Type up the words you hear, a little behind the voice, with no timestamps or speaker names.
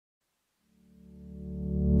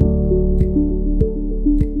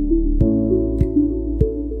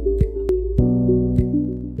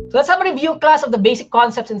So let's have a review, class, of the basic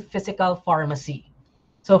concepts in physical pharmacy.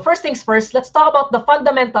 So first things first, let's talk about the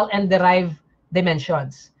fundamental and derived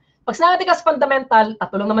dimensions. Pag sinabi natin class fundamental,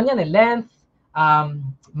 tatlo lang naman yan eh. Length,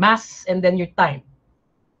 mass, and then your time.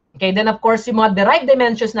 Okay, then of course, yung mga derived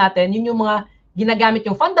dimensions natin, yun yung mga ginagamit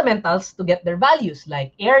yung fundamentals to get their values,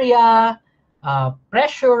 like area,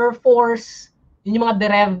 pressure, force, yun yung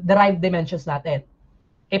mga derived dimensions natin.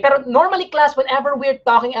 Okay, pero normally class, whenever we're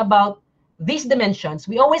talking about these dimensions,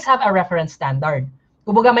 we always have a reference standard.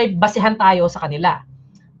 Kumbaga may basihan tayo sa kanila.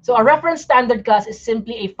 So a reference standard class is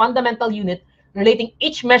simply a fundamental unit relating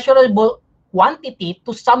each measurable quantity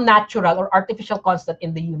to some natural or artificial constant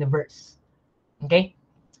in the universe. Okay?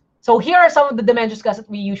 So here are some of the dimensions class that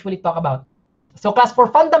we usually talk about. So class, for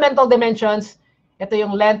fundamental dimensions, ito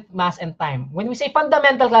yung length, mass, and time. When we say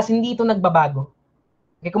fundamental class, hindi ito nagbabago.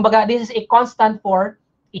 Okay, kumbaga, this is a constant for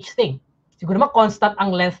each thing. Siguro naman constant ang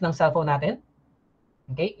length ng cellphone natin.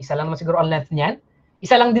 Okay? Isa lang naman siguro ang length niyan.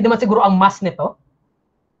 Isa lang din naman siguro ang mass nito.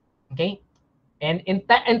 Okay? And in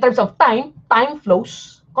terms of time, time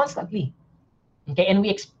flows constantly. Okay? And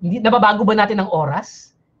nababago ba natin ang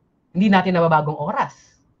oras? Hindi natin nababagong oras.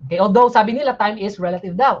 Okay? Although sabi nila time is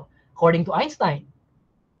relative daw, according to Einstein.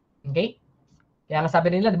 Okay? Kaya nga sabi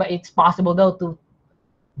nila, di ba, it's possible daw to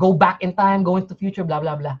go back in time, go into the future, blah,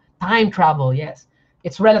 blah, blah. Time travel, yes.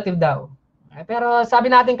 It's relative daw. Okay? Pero sabi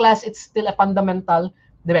natin, class, it's still a fundamental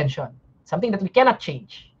dimension. Something that we cannot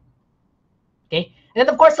change. Okay? And then,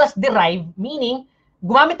 of course, let's derive, meaning,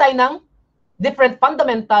 gumamit tayo ng different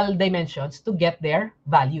fundamental dimensions to get their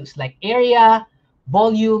values, like area,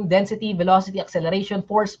 volume, density, velocity, acceleration,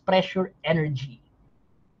 force, pressure, energy.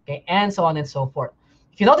 Okay? And so on and so forth.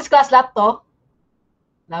 If you notice, class, lahat to,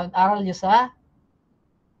 nag-aral nyo sa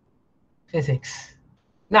physics.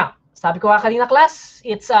 Now, sabi ko kanina, class,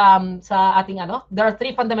 it's sa ating there are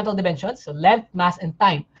three fundamental dimensions, so length, mass, and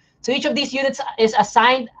time. So each of these units is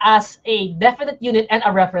assigned as a definite unit and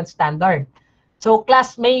a reference standard. So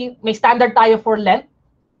class, may standard tayo for length,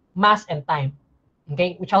 mass, and time.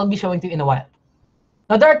 Okay, which I'll be showing to you in a while.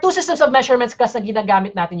 Now there are two systems of measurements class na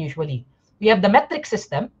ginagamit natin usually. We have the metric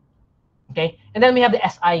system, okay, and then we have the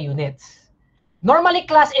SI units. Normally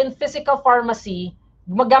class in physical pharmacy,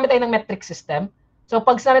 gumagamit tayo ng metric system. So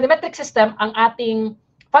pag sa metric system, ang ating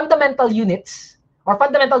fundamental units or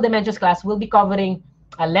fundamental dimensions class will be covering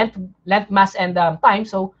length, mass, and time.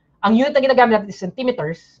 So ang unit na ginagamit natin is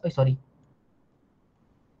centimeters. Oh, sorry.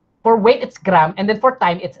 For weight, it's gram, and then for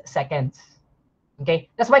time, it's seconds. Okay?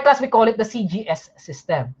 That's why class we call it the CGS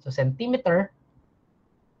system. So centimeter,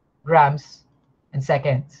 grams, and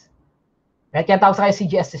seconds. Right? Kaya tawag sa kanya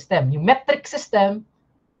CGS system. Yung metric system,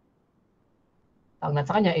 tawag natin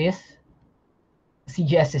sa kanya is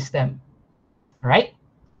CGS system. Right?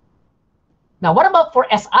 Now, what about for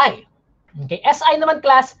SI? Okay, SI naman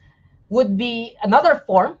class would be another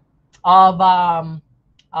form of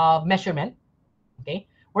measurement. Okay,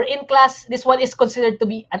 where in class, this one is considered to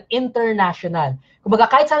be an international. Kumbaga,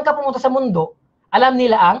 kahit saan ka pumunta sa mundo, alam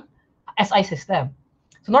nila ang SI system.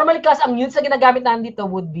 So normally class, ang units na ginagamit natin dito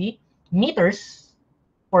would be meters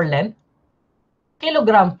for length,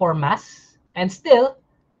 kilogram for mass, and still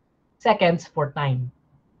seconds for time.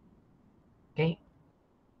 Okay,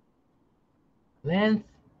 length,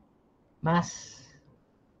 mass,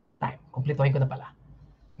 time. Kumpletuhin ko na pala.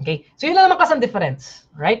 Okay? So yun lang naman class ang difference.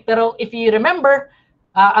 Right? Pero if you remember,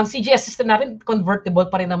 ang CGS system natin, convertible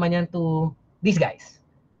pa rin naman yan to these guys.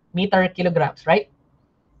 Meter, kilograms. Right?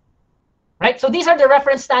 Right? So these are the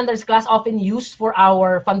reference standards class often used for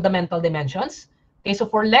our fundamental dimensions. Okay? So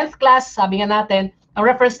for length class, sabi nga natin, ang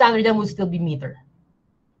reference standard dyan would still be meter.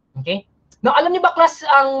 Okay? Now, alam niyo ba class,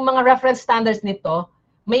 ang mga reference standards nito,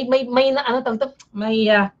 may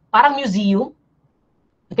parang museum.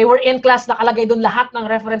 Okay, we're in class, nakalagay doon lahat ng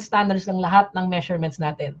reference standards ng lahat ng measurements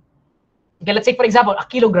natin. Okay, let's say for example, a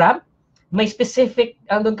kilogram, may specific,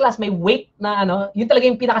 doon class, may weight na yun talaga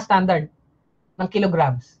yung pinaka-standard ng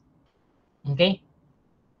kilograms. Okay?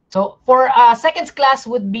 So, for seconds class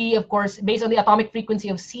would be, of course, based on the atomic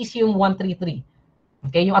frequency of cesium-133.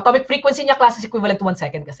 Okay, yung atomic frequency niya class is equivalent to 1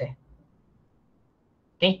 second kasi.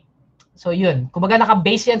 Okay? So yun, kumbaga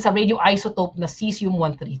naka-base yan sa radioisotope na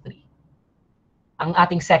cesium-133. Ang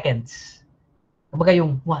ating seconds. Kumbaga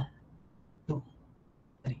yung 1, 2,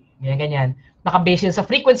 3. Ganyan. Naka-base yan sa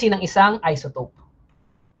frequency ng isang isotope.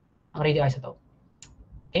 Ang radioisotope.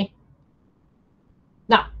 Okay?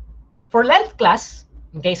 Now, for length class,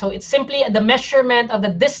 okay, so it's simply the measurement of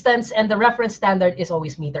the distance and the reference standard is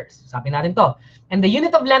always meters. Sabi natin to. And the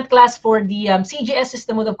unit of length class for the CGS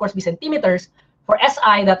system would of course be centimeters. For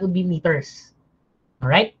SI, that would be meters. All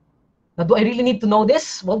right? Now, do I really need to know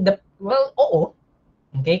this? Well, oo.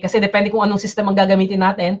 Okay? Kasi depende kung anong system ang gagamitin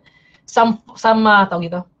natin. Tawag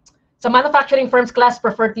ito, sa manufacturing firms class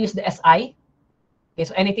prefer to use the SI. Okay,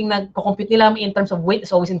 so anything na compute nila in terms of weight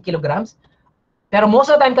is always in kilograms. Pero most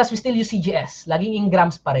of the time, class, we still use CGS. Laging in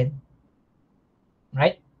grams pa rin.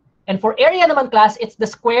 Right? And for area naman, class, it's the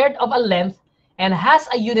squared of a length and has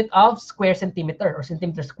a unit of square centimeter or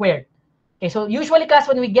centimeter squared. Okay, so usually, class,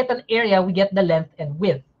 when we get an area, we get the length and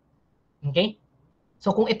width. Okay?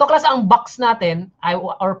 So kung ito, class, ang box natin,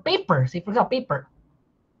 or paper, say for example, paper.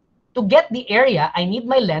 To get the area, I need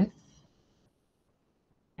my length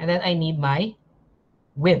and then I need my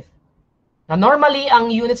width. Now, normally, ang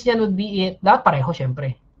units niyan would be, dapat pareho,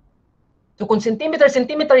 syempre. So, kung centimeter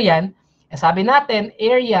yan, sabi natin,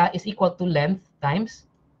 area is equal to length times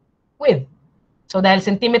width. So, dahil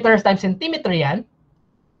centimeters times centimeter yan,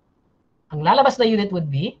 ang lalabas na unit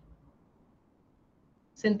would be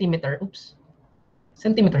centimeter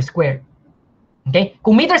squared. Okay?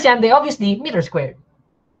 Kung meters yan, they obviously meter squared.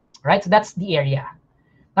 Right? So, that's the area.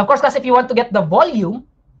 Now, of course, class, if you want to get the volume,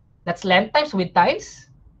 that's length times width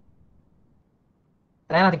times.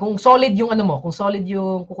 Try natin. Kung solid yung ano mo, kung solid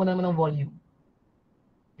yung kukunan mo ng volume.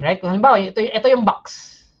 Right? Kung halimbawa, ito yung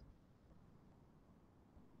box.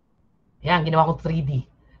 Yan, ginawa kong 3D.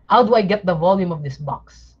 How do I get the volume of this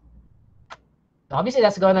box? So obviously,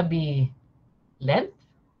 that's gonna be length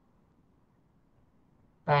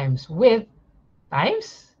times width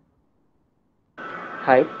times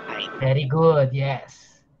height. Very good,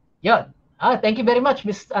 yes. Yun. Thank you very much,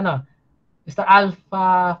 Mr.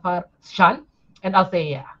 Sean and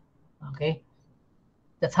Althea. Okay?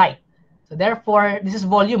 That's height. So therefore, this is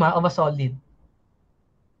volume of a solid.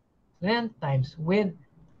 Length times width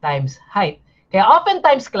times height. Kaya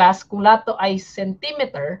oftentimes, class, kung lahat to ay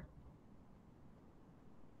centimeter,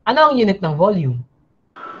 ano ang unit ng volume?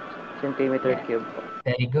 Centimeter cube.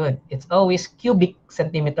 Very good. It's always cubic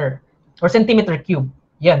centimeter or centimeter cube.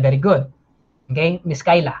 Yan, very good. Okay, Miss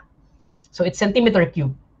Kyla. So it's centimeter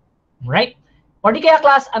cube. Right? Or di kaya,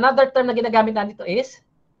 class, another term na ginagamit natin dito is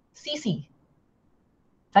cc.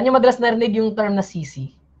 Saan nyo madalas narinig yung term na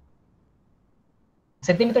cc?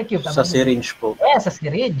 Centimeter cube. Sa syringe po. Yes, sa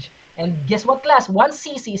syringe. And guess what, class? 1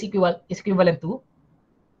 cc is equivalent to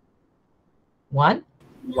 1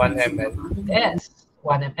 ml. Yes,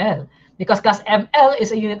 1 ml. Because, class, ml is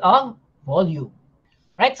a unit of volume.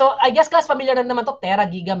 Right? So, I guess, class, familiar na naman to. Tera,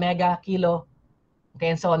 giga, mega, kilo. Okay,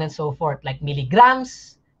 and so on and so forth. Like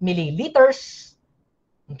milligrams, milliliters,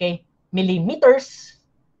 okay, millimeters,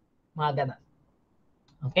 mga ganun.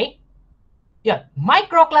 Okay? Yan.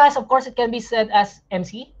 Micro, class, of course, it can be said as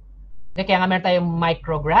MC. Okay, kaya nga meron tayong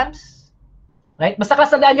micrograms. Right? Basta,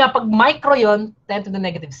 class, tandaan nyo, pag micro yon 10 to the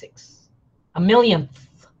negative 6. A millionth.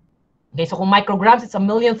 Okay, so kung micrograms, it's a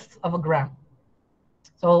millionth of a gram.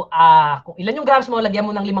 So, kung ilan yung grams mo, lagyan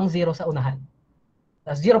mo ng 5 zero sa unahan.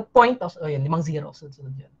 Tapos 0 point, tapos, yun, 5 zero.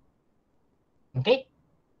 Sunod yun. Okay?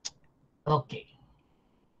 Okay.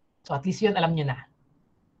 So, at least yun, alam nyo na.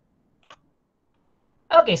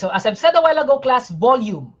 Okay, so as I've said a while ago, class,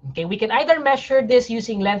 volume. Okay, we can either measure this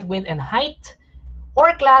using length, width, and height,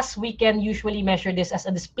 or class, we can usually measure this as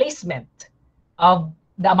a displacement of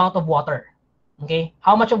the amount of water. Okay,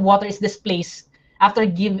 how much of water is displaced after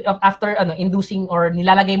inducing or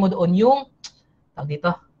nilalagay mo doon yung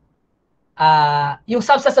yung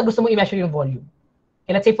substance na gusto mo i-measure yung volume.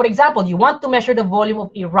 Okay, let's say for example, you want to measure the volume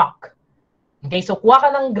of a rock. Okay, so kuha ka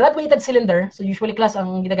ng graduated cylinder. So usually, class,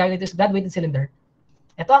 ang ginagamit nito is graduated cylinder.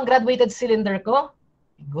 Ito ang graduated cylinder ko.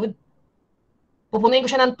 Good. Pupunuin ko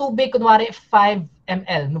siya ng tubig, kunwari 5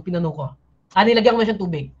 ml nung pinuno ko. Nilagyan ko na siya ng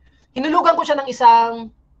tubig. Hinulugan ko siya ng isang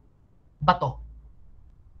bato.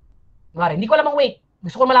 Kunwari, hindi ko alam ang weight.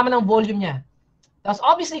 Gusto ko malaman ang volume niya. Tapos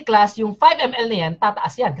obviously, class, yung 5 ml na yan,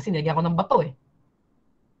 tataas yan kasi nilagyan ko ng bato eh.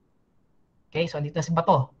 Okay, so andito na si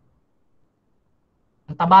bato.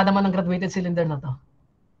 Ang taba naman ng graduated cylinder na to.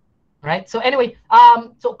 Right? So anyway,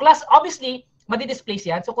 so class, obviously, madi-displace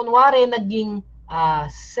yan. So kunwari, naging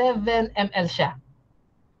 7 ml siya.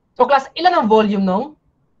 So class, ilan ang volume ng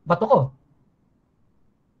bato ko?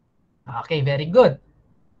 Okay, very good.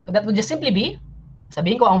 So that would just simply be,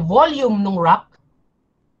 sabihin ko, ang volume ng rock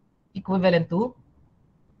equivalent to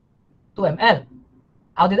 2 ml.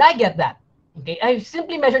 How did I get that? Okay, I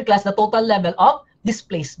simply measured, class, the total level of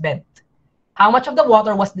displacement. How much of the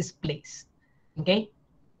water was displaced? Okay?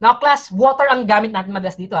 Now, class, water ang gamit natin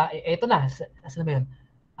madalas dito. Ito na. Saan ba yun?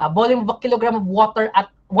 Volume of a kilogram of water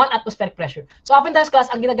at 1 atmospheric pressure. So, oftentimes,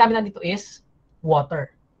 class, ang ginagamit natin dito is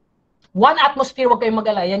water. 1 atmosphere, huwag kayong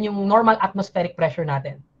mag-alala. Yan yung normal atmospheric pressure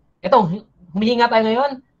natin. Ito, humihinga tayo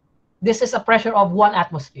ngayon. This is a pressure of 1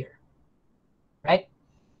 atmosphere. Right?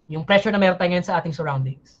 yung pressure na meron tayo ngayon sa ating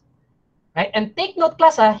surroundings. Right? And take note,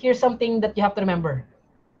 class, ha, here's something that you have to remember.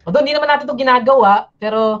 Although hindi naman natin ito ginagawa,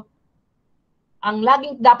 pero ang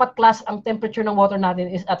laging dapat, class, ang temperature ng water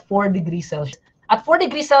natin is at 4 degrees Celsius. At 4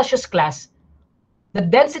 degrees Celsius, class, the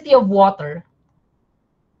density of water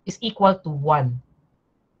is equal to 1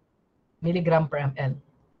 milligram per ml.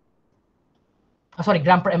 Sorry,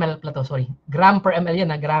 gram per ml pala to, sorry. Gram per ml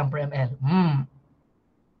yan, gram per ml.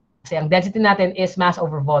 Kasi ang density natin is mass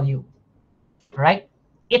over volume. Right?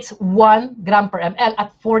 It's 1 gram per ml at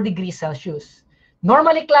 4 degrees Celsius.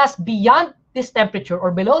 Normally, class, beyond this temperature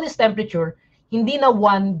or below this temperature, hindi na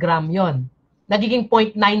 1 gram yon. Nagiging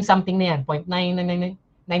 0.9 something na yan.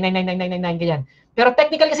 0.999999999 ganyan. Pero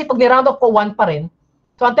technically kasi pag ni-round off ko 1 pa rin,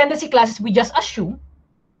 so ang tendency, class, is we just assume,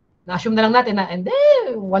 na-assume na lang natin na, and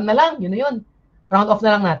 1 na lang, yun na yun. Round off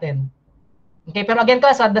na lang natin. Okay, pero again,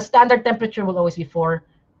 class, the standard temperature will always be 4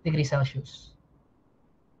 degrees Celsius.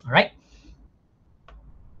 Alright?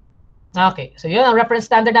 Okay, so yun, ang reference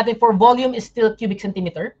standard natin for volume is still cubic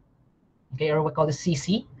centimeter. Okay, or we call this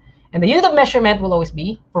cc. And the unit of measurement will always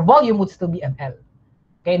be, for volume, would still be ml.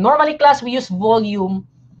 Okay, normally, class, we use volume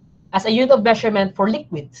as a unit of measurement for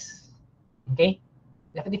liquids. Okay,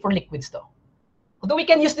 definitely for liquids to. Although we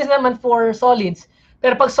can use this naman for solids,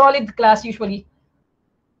 pero pag solid, class, usually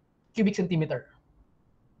cubic centimeter.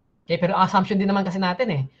 Okay, pero assumption din naman kasi natin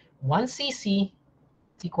eh, 1 cc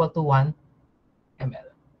is equal to 1 ml.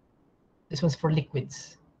 This one's for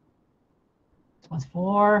liquids. This one's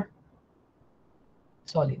for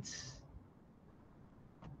solids.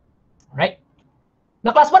 Right?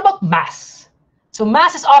 Now, class, what about mass? So,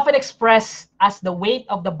 mass is often expressed as the weight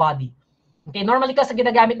of the body. Okay, normally, class,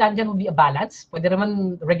 ginagamit natin dyan would be a balance. Pwede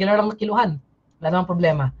naman regular lang na kiluhan. Wala namang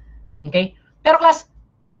problema. Okay? Pero, class,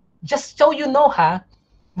 just so you know, ha,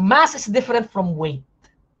 mass is different from weight.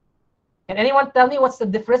 Can anyone tell me what's the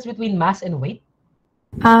difference between mass and weight?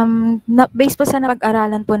 Based po sa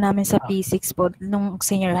napag-aralan po namin sa P6 po nung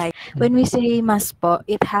senior high, when we say mass po,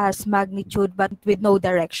 it has magnitude but with no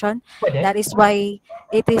direction. Pwede. That is why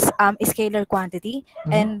it is a scalar quantity.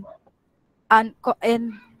 And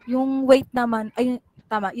yung weight naman, ay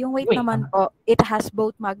tama, yung weight naman po, it has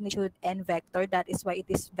both magnitude and vector. That is why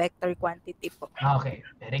it is vector quantity po. Okay,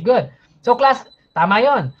 very good. So, class, tama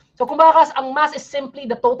yon. So, kung baka, class, ang mass is simply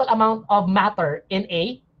the total amount of matter in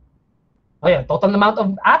a total amount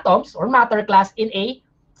of atoms or matter, class, in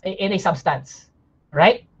a substance.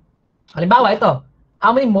 Right? Halimbawa, ito.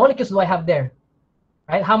 How many molecules do I have there?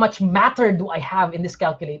 Right? How much matter do I have in this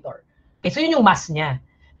calculator? Okay, so yun yung mass niya.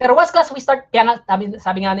 Pero once, class, we start, kaya nga,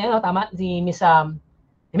 sabi nga niya, tama, si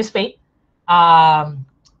Miss Faith,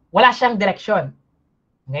 wala siyang direction.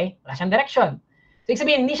 Okay? Wala siyang direction. So, ibig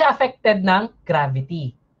sabihin, hindi siya affected ng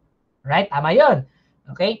gravity. Right? Tama yun.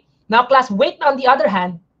 Okay? Now, class, weight, on the other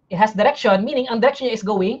hand, it has direction, meaning ang direction niya is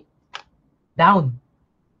going down.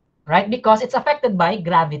 Right? Because it's affected by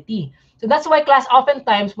gravity. So that's why, class,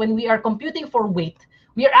 oftentimes when we are computing for weight,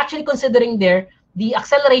 we are actually considering there the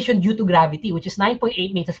acceleration due to gravity, which is 9.8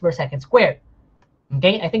 meters per second squared.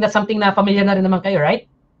 Okay? I think that's something na familiar na rin naman kayo,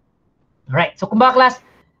 right? Alright. So kumbaga, class,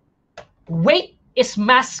 weight is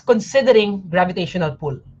mass considering gravitational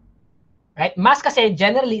pull. Right? Mass kasi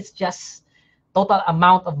generally it's just total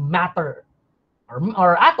amount of matter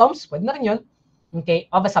or atoms, pwede na rin yun,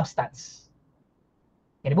 okay, of a substance.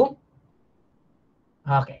 Okay, boom?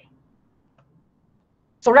 Okay.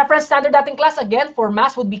 So reference standard dating, class, again, for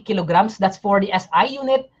mass would be kilograms. That's for the SI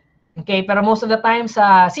unit. Okay, pero most of the time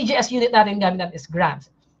sa CGS unit natin, gamit natin is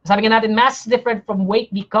grams. Sabi nga natin, mass is different from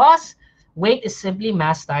weight because weight is simply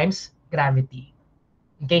mass times gravity.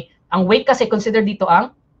 Okay? Ang weight kasi, consider dito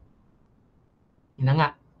ang, yun na nga,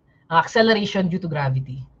 ang acceleration due to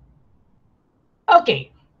gravity.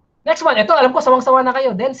 Okay. Next one. Ito, alam ko, sawang-sawa na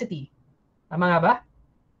kayo. Density. Tama nga ba?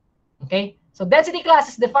 Okay. So, density,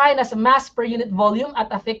 class, is defined as a mass per unit volume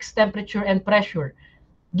at a fixed temperature and pressure.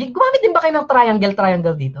 Gumamit din ba kayo ng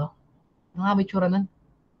triangle dito? Ano nga ba itsura nun?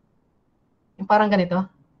 Yung parang ganito.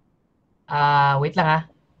 Wait lang ha.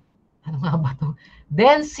 Ano nga ba ito?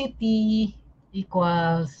 Density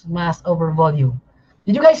equals mass over volume.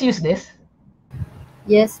 Did you guys use this?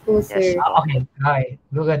 Yes po, sir. Yes. Okay. Okay.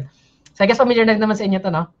 Good. So I guess familiar na naman sa inyo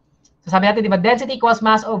to, no? So sabi natin, di ba, density equals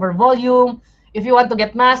mass over volume. If you want to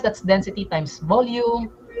get mass, that's density times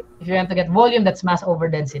volume. If you want to get volume, that's mass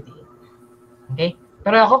over density. Okay?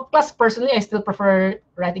 Pero ako, class, personally, I still prefer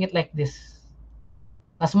writing it like this.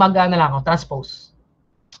 Tapos mag-ano lang ako, transpose.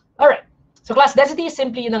 Alright. So class, density is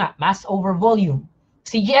simply yun na nga, mass over volume.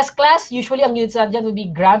 CGS class, usually ang units dyan would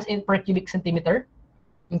be grams per cubic centimeter.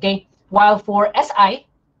 Okay? While for SI,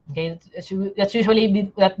 Okay,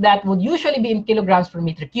 that would usually be in kilograms per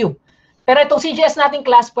meter cube. Pero itong CGS nating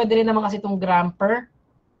class, pwede rin naman kasi itong gram per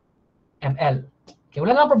ml. Okay,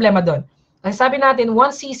 wala namang problema doon. Kasi sabi natin,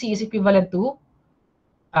 1 cc is equivalent to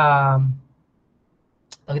 1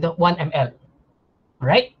 ml.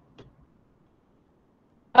 Right?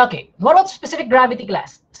 Okay, what about specific gravity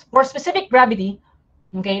class? For specific gravity,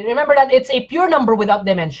 okay, remember that it's a pure number without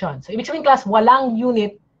dimension. So, ibig sabihin class, walang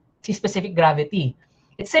unit si specific gravity.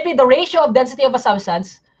 It's simply the ratio of density of a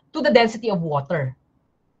substance to the density of water.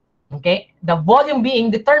 Okay? The volume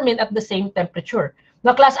being determined at the same temperature.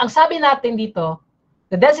 Now, class, ang sabi natin dito,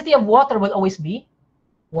 the density of water will always be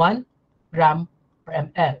 1 gram per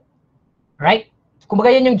ml. Right?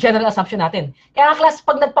 Kumbaga yun yung general assumption natin. Kaya class,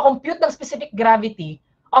 pag nagpa-compute ng specific gravity,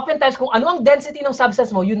 oftentimes kung ano ang density ng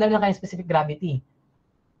substance mo, yun na lang kayong specific gravity.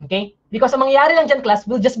 Okay? Because ang mangyayari lang dyan, class,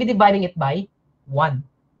 we'll just be dividing it by 1.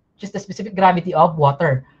 Just the specific gravity of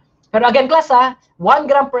water. Pero again, class, 1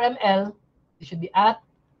 gram per ml, it should be at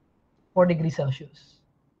 4 degrees Celsius.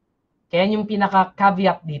 Kaya yung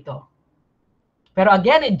pinaka-caveat dito. Pero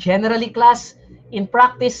again, generally, class, in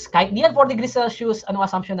practice, kahit di yan 4 degrees Celsius, anong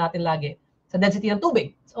assumption natin lagi? Sa density ng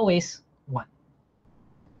tubig, it's always 1.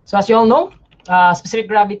 So as you all know,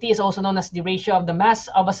 specific gravity is also known as the ratio of the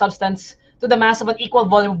mass of a substance to the mass of an equal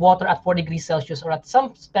volume of water at 4 degrees Celsius or at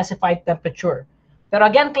some specified temperature. Pero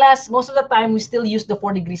again, class, most of the time, we still use the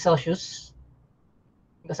 4 degrees Celsius.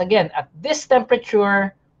 Because again, at this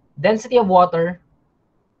temperature, density of water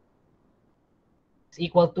is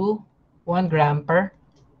equal to 1 gram per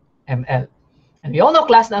ml. And we all know,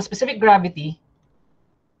 class, na specific gravity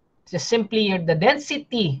is just simply the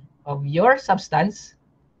density of your substance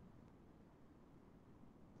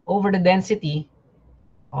over the density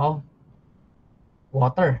of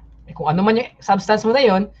water. Eh, kung ano man yung substance mo na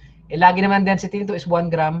yun, eh, lagi naman density nito is 1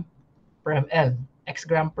 gram per ml. X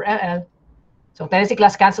gram per ml. So, tendency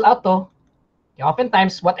class cancel out to. Okay,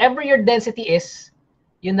 oftentimes, whatever your density is,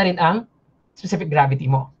 yun na rin ang specific gravity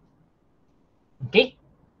mo. Okay?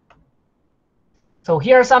 So,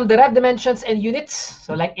 here are some derived dimensions and units.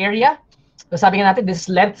 So, like area. So, sabi nga natin, this is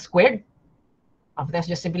length squared. Oftentimes,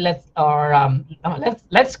 just simply length or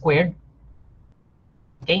length squared.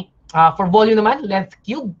 Okay? For volume naman, length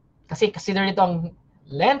cube. Kasi consider ito ang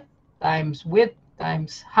length times width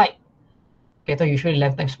times height. Okay, ito usually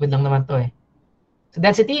length times width lang naman to eh. So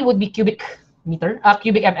density would be cubic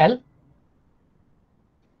ml.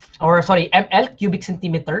 Or sorry, ml, cubic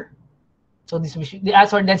centimeter. So this the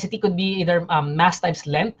answer density could be either mass times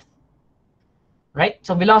length. Right?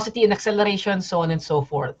 So velocity and acceleration, so on and so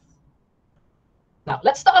forth. Now,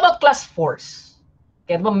 let's talk about class force.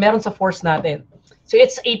 Okay, ano ba meron sa force natin? So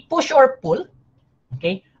it's a push or pull.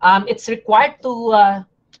 Okay? It's required to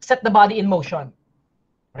set the body in motion.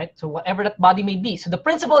 Right? So whatever that body may be. So the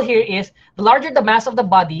principle here is the larger the mass of the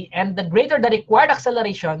body and the greater the required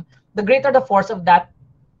acceleration, the greater the force of that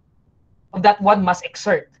one must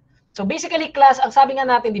exert. So basically, class, ang sabi nga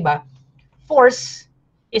natin, di ba, force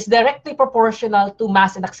is directly proportional to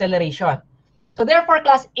mass and acceleration. So therefore,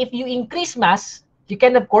 class, if you increase mass, you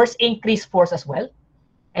can, of course, increase force as well.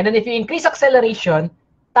 And then if you increase acceleration,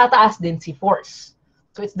 tataas din si force.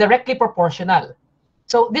 So it's directly proportional.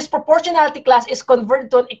 So this proportionality, class, is converted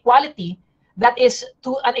to an equality that is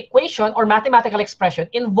to an equation or mathematical expression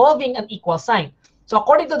involving an equal sign. So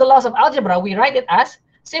according to the laws of algebra, we write it as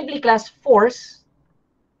simply, class, force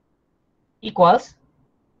equals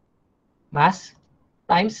mass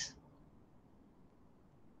times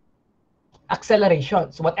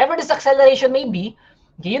acceleration. So whatever this acceleration may be,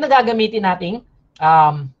 okay, yun ang gagamitin nating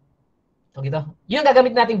yun ang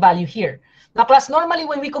gagamitin nating value here. Now, class, normally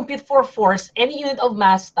when we compute for force, any unit of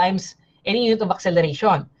mass times any unit of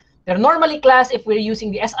acceleration. Pero normally, class, if we're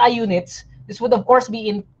using the SI units, this would of course be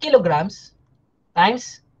in kilograms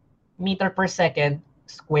times meter per second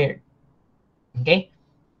squared. Okay?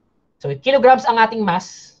 So kilograms ang ating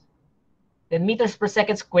mass, then meters per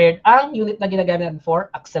second squared ang unit na ginagamit natin for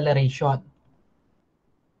acceleration.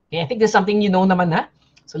 Okay, I think there's something you know naman na.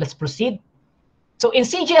 So let's proceed. So in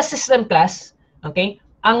CGS system, class, okay,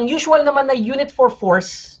 ang usual naman na unit for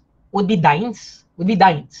force would be dynes.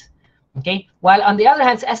 Okay? While on the other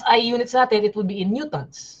hand, sa SI units natin, it would be in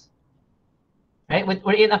newtons. Right?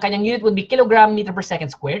 Wherein ang kanyang unit would be kilogram meter per second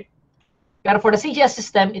squared. Pero for the CGS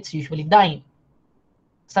system, it's usually dyne.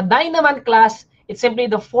 Sa dyne naman, class, it's simply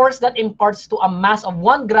the force that imparts to a mass of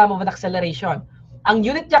 1 gram of an acceleration. Ang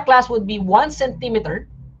unit niya, class, would be 1 centimeter.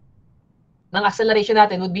 Ng acceleration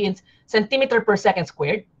natin would be in centimeter per second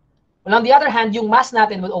squared. Well, on the other hand, yung mass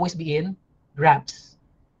natin will always be in grams.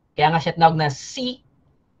 Kaya nga siya tinawag na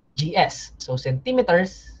CGS. So,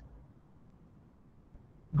 centimeters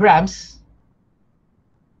grams.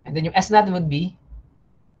 And then yung S natin would be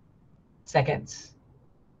seconds.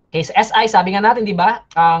 Okay, so SI, sabi nga natin, di ba?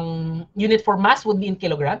 Ang unit for mass would be in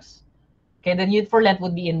kilograms. Okay, then unit for length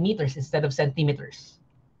would be in meters instead of centimeters.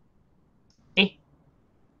 Okay.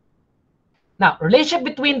 Now, relationship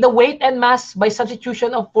between the weight and mass by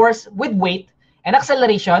substitution of force with weight and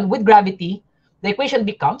acceleration with gravity, the equation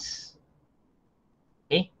becomes,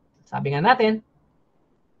 okay, sabi nga natin,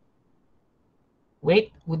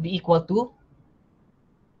 weight would be equal to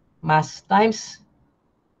mass times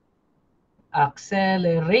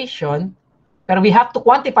acceleration. Pero we have to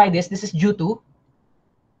quantify this. This is due to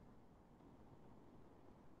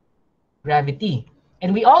gravity.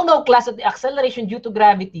 And we all know, class, that the acceleration due to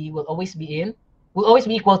gravity will always be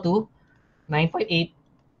equal to 9.8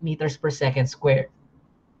 meters per second squared.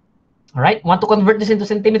 All right, want to convert this into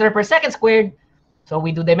centimeter per second squared. So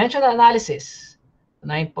we do dimensional analysis.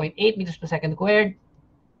 9.8 meters per second squared.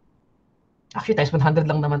 Actually, times 100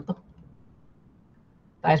 lang naman to.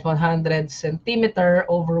 Times 100 centimeter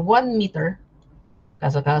over 1 meter.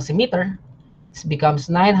 Kasi meter. This becomes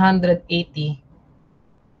 980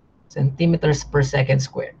 centimeters per second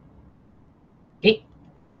squared. Okay?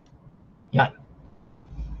 Yan.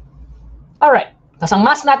 Alright. Tapos ang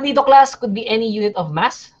mass natin dito, class, could be any unit of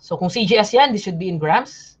mass. So kung CGS yan, this should be in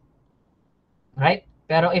grams. Right?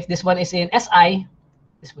 Pero if this one is in SI,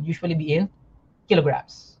 this would usually be in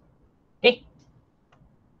kilograms. Okay?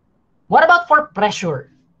 What about for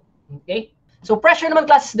pressure? Okay? So pressure naman,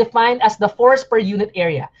 class, is defined as the force per unit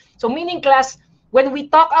area. So meaning, class, when we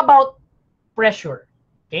talk about pressure,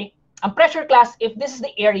 okay? Ang pressure, class, if this is the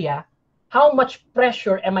area, how much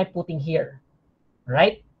pressure am I putting here?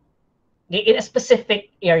 Right? In a specific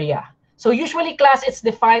area. So usually, class, it's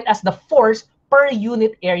defined as the force per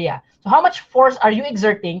unit area. So how much force are you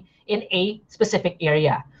exerting in a specific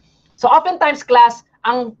area? So oftentimes, class,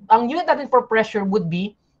 ang unit natin for pressure would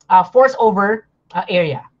be force over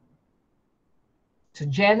area. So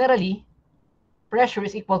generally, pressure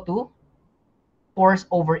is equal to force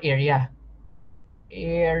over area.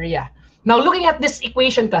 Now, looking at this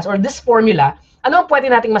equation, class, or this formula, ano ang pwede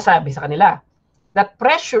nating masabi sa kanila? That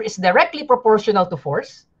pressure is directly proportional to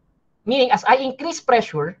force, meaning as I increase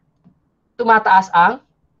pressure, tumataas ang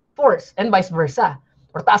force, and vice versa.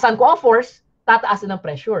 Or taasan ko ang force, tataasin ang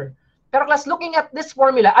pressure. Pero class, looking at this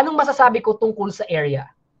formula, anong masasabi ko tungkol sa area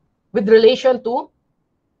with relation to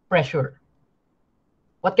pressure?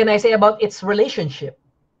 What can I say about its relationship?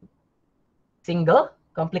 Single?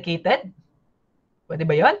 Complicated? Pwede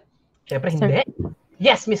ba yun? Siyempre hindi.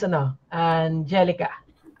 Yes, Miss Angelica.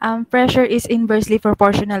 Pressure is inversely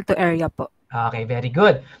proportional to area po. Okay, very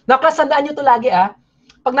good. Now, class, tandaan nyo ito lagi,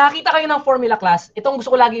 Pag nakakita kayo ng formula, class, itong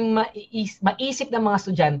gusto ko laging maisip ng mga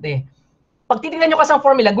estudyante. Pag titignan nyo kasi ang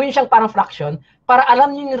formula, gawin siyang parang fraction para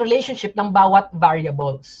alam nyo yung relationship ng bawat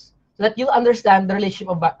variables. So that you'll understand the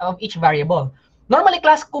relationship of each variable. Normally,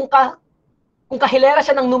 class, kung kahilera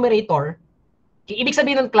siya ng numerator, ibig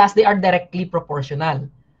sabihin ng class, they are directly proportional.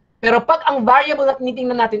 Pero pag ang variable na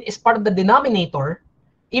tinitingnan natin is part of the denominator,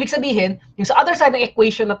 ibig sabihin, yung sa other side ng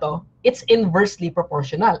equation na to, it's inversely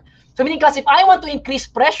proportional. So meaning, class, if I want to increase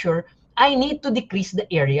pressure, I need to decrease the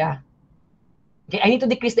area. Okay, I need to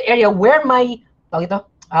decrease the area where my, kung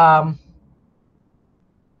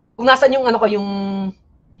nasan yung,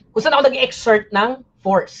 kung saan ako nag-exert ng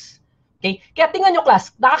force. Okay? Kaya tingnan nyo,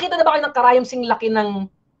 class, nakakita na ba kayo ng karayom sing laki ng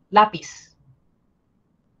lapis?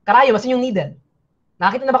 Karayom, asan yung needle?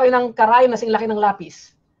 Nakakita na ba kayo ng karayom na sing laki ng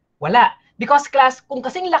lapis? Wala. Because, class, kung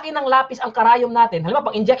kasing laki ng lapis ang karayom natin, halimbawa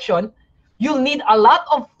pang injection, you'll need a lot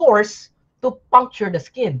of force to puncture the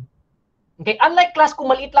skin. Okay? Unlike, class, kung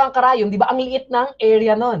maliit lang ang karayom, di ba, ang liit ng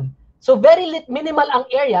area nun. So, very minimal ang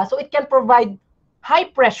area, so it can provide high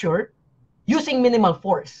pressure using minimal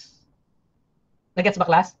force. Nagets ba,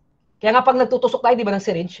 class? Kaya nga pag nagtutusok tayo, di ba, ng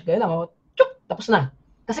syringe, gano'n lang, tsyuk, tapos na.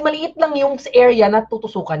 Kasi maliit lang yung area na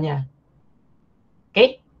tutusukan niya.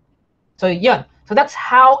 Okay? So, yun. So, that's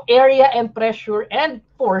how area and pressure and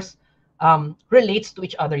force relates to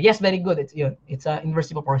each other. Yes, very good. It's yun. It's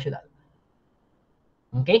inversely proportional.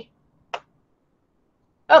 Okay?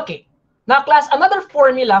 Okay. Now, class, another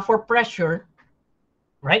formula for pressure,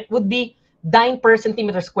 right, would be dyne per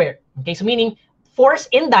centimeter squared. Okay? So, meaning, force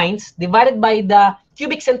in dynes divided by the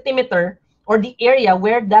cubic centimeter or the area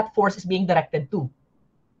where that force is being directed to.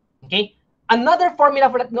 Okay? Another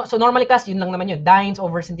formula for that, so normally, class, yun lang naman yun, dynes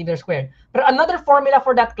over centimeter squared. Pero another formula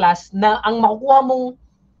for that, class, na ang makukuha mong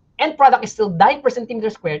end product is still dyne per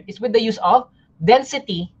centimeter squared is with the use of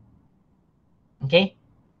density, okay,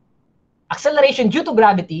 acceleration due to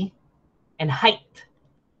gravity, and height.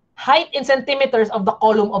 height in centimeters of the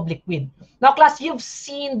column of liquid. Now, class, you've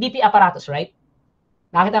seen BP apparatus, right?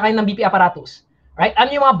 Nakita kayo ng BP apparatus, right?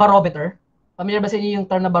 Ano yung mga barometer? Familiar ba sa inyo yung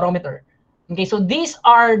term na barometer? Okay, so these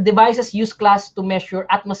are devices used, class, to measure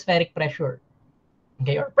atmospheric pressure.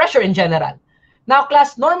 Okay, or pressure in general. Now,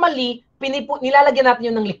 class, normally, nilalagyan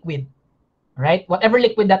natin yun ng liquid. Right? Whatever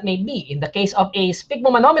liquid that may be. In the case of a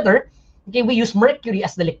sphygmomanometer, okay, we use mercury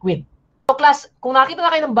as the liquid. So, class, kung nakita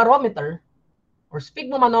na kayo ng barometer or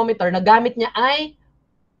sphygmomanometer na gamit niya ay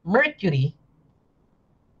mercury,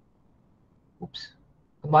 oops,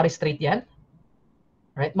 kumari straight yan.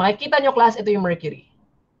 Right? Makikita nyo, class, ito yung mercury.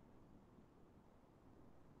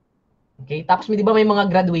 Okay? Tapos, di ba may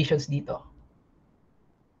mga graduations dito?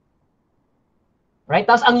 Right?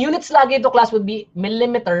 Tapos, ang units lagi ito, class, would be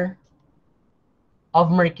millimeter of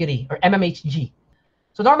mercury or mmHg.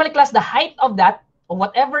 So normally, class, the height of that, or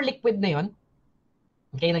whatever liquid na yun,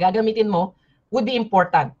 okay, na gagamitin mo, would be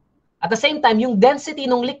important. At the same time, yung density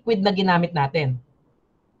ng liquid na ginamit natin.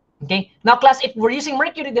 Okay? Now, class, if we're using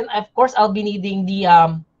mercury, then of course, I'll be needing the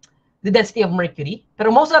density of mercury.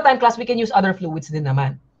 Pero most of the time, class, we can use other fluids din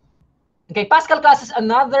naman. Okay, Pascal, class, is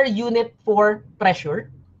another unit for pressure.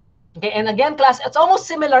 Okay, and again, class, it's almost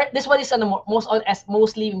similar. This one is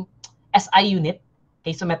mostly SI unit.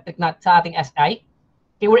 Okay, symmetric na sa ating SI.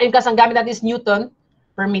 Okay, we're in class, ang gamit natin is Newton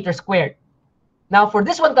per meter squared. Now, for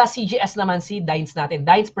this one, class, CGS naman, si dynes natin.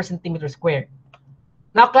 Dynes per centimeter squared.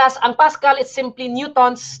 Now, class, ang Pascal is simply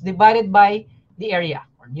newtons divided by the area,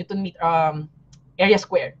 or Newton meter, area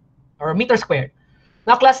squared, or meter squared.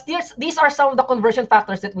 Now, class, these are some of the conversion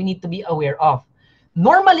factors that we need to be aware of.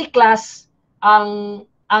 Normally, class, ang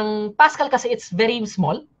Pascal kasi, it's very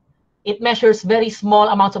small. It measures very small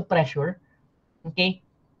amounts of pressure. Okay?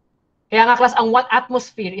 Kaya nga, class, ang 1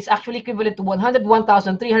 atmosphere is actually equivalent to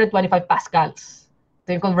 101,325 pascals.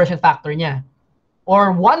 Ito yung conversion factor niya.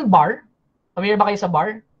 Or 1 bar. Familiar ba kayo sa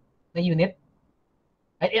bar na unit?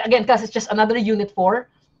 Again, class, it's just another unit for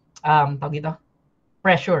tawag dito,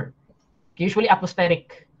 pressure. Usually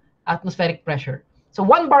atmospheric pressure. So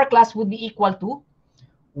 1 bar, class, would be equal to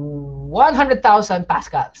 100,000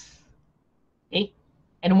 pascals. Okay?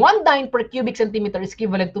 And 1 dyne per cubic centimeter is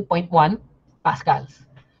equivalent to 0.1 pascals.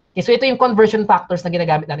 Okay, so ito yung conversion factors na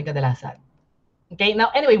ginagamit natin kadalasan. Okay,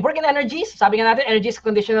 now anyway, work and energies. Sabi nga natin, energy is a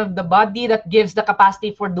condition of the body that gives the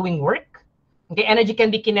capacity for doing work. Okay, energy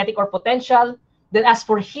can be kinetic or potential. Then as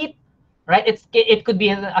for heat, right, it could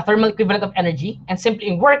be a thermal equivalent of energy. And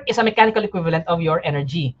simply work is a mechanical equivalent of your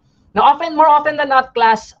energy. Now, more often than not,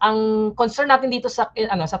 class, ang concern natin dito sa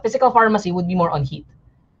physical pharmacy would be more on heat.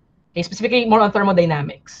 Okay, specifically more on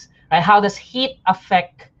thermodynamics. Right? How does heat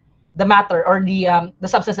affect the matter or the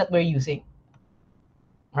substance that we're using?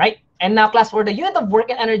 Right? And now, class, for the unit of work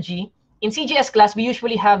and energy, in CGS class, we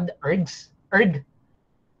usually have the ergs. Erg.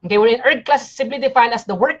 Okay, where in erg class is simply defined as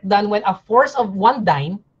the work done when a force of 1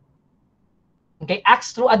 dyne, okay,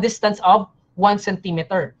 acts through a distance of 1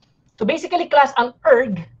 centimeter. So basically, class, ang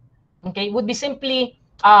erg, okay, would be simply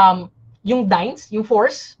yung dynes, yung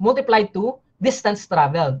force, multiplied to distance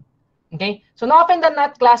traveled. Okay, so now often than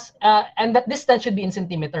not, class, and that distance should be in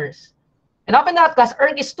centimeters. And often than not, class,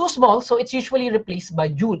 erg is too small, so it's usually replaced by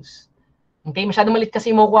joules. Okay, masyadong maliit kasi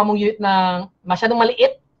makukuha mong unit ng, masyadong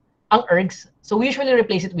maliit ang ergs, so we usually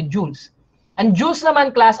replace it with joules. And joules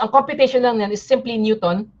naman, class, ang computation lang yan is simply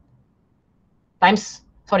Newton times,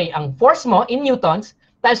 ang force mo in newtons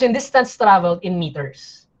times yung distance traveled in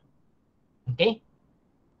meters. Okay?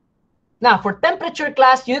 Now, for temperature,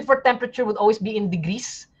 class, unit for temperature would always be in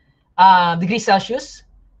degrees. Degrees Celsius,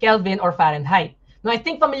 Kelvin, or Fahrenheit. Now, I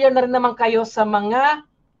think familiar na rin naman kayo sa mga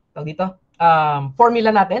formula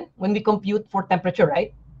natin when we compute for temperature, right?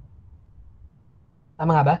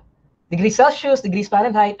 Tama nga ba? Degrees Celsius, degrees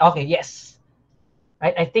Fahrenheit. Okay, yes.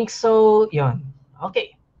 Right, I think so. Yun.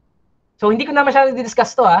 Okay. So, hindi ko na masyadong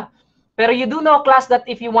discuss to, Pero you do know, class, that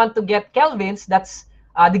if you want to get kelvins, that's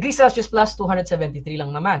degrees Celsius plus 273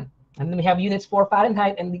 lang naman. And then we have units for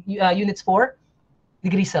Fahrenheit and units for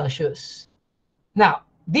degrees Celsius. Now,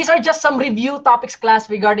 these are just some review topics, class,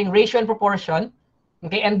 regarding ratio and proportion.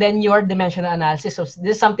 Okay, and then your dimensional analysis. So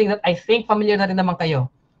this is something that I think familiar na rin naman kayo.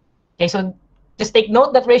 Okay, so just take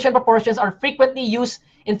note that ratio and proportions are frequently used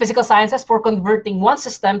in physical sciences for converting one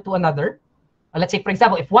system to another. Let's say, for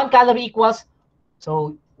example, if 1 calorie equals,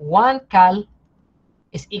 so 1 cal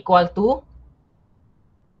is equal to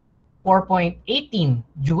 4.18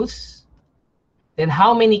 joules, then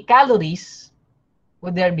how many calories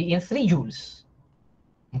would there be in 3 joules?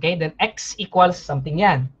 Okay, then X equals something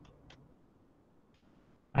yan.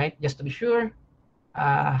 Right, just to be sure.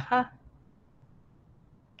 3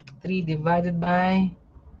 divided by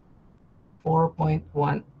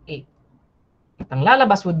 4.18. At ang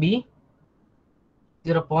lalabas would be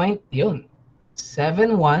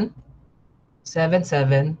 0.7177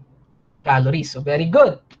 calories. So very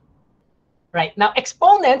good. Right. Now,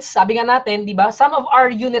 exponents, sabi nga natin, di ba, some of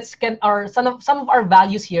our units can, or some of our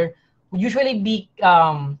values here would usually be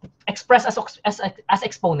expressed as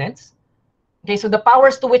exponents. Okay, so the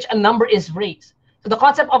powers to which a number is raised. So the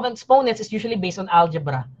concept of exponents is usually based on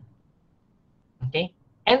algebra. Okay?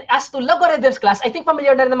 And as to logarithms class, I think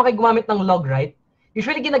familiar na rin naman kayo gumamit ng log, right?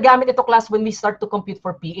 Usually ginagamit ito class when we start to compute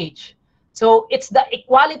for pH. So it's the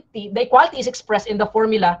equality is expressed in the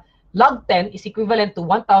formula log 10 is equivalent to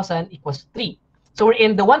 1,000 equals 3. So we're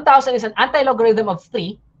in the 1,000 is an anti-logarithm of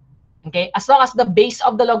 3, okay, as long as the base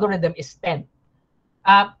of the logarithm is 10.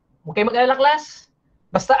 Huwag kayo mag-alala class.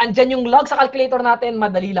 Basta andyan yung log sa calculator natin,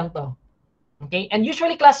 madali lang to. Okay? And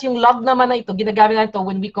usually class, yung log naman na ito, ginagamit natin ito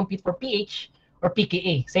when we compute for pH or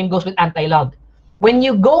pKa. Same goes with anti-log. When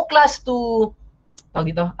you go class to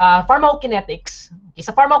pharmacokinetics, okay,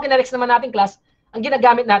 sa pharmacokinetics naman natin class, ang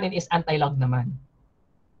ginagamit natin is anti-log naman.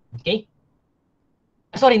 Okay?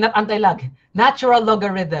 Sorry, not anti-log. Natural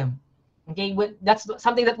logarithm. Okay? That's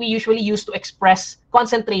something that we usually use to express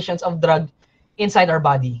concentrations of drug inside our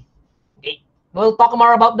body. Okay? We'll talk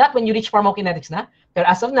more about that when you reach pharmacokinetics na. But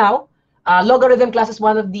as of now, logarithm class is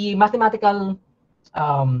one of the mathematical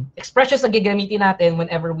expressions na gagamitin natin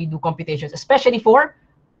whenever we do computations, especially for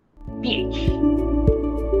pH.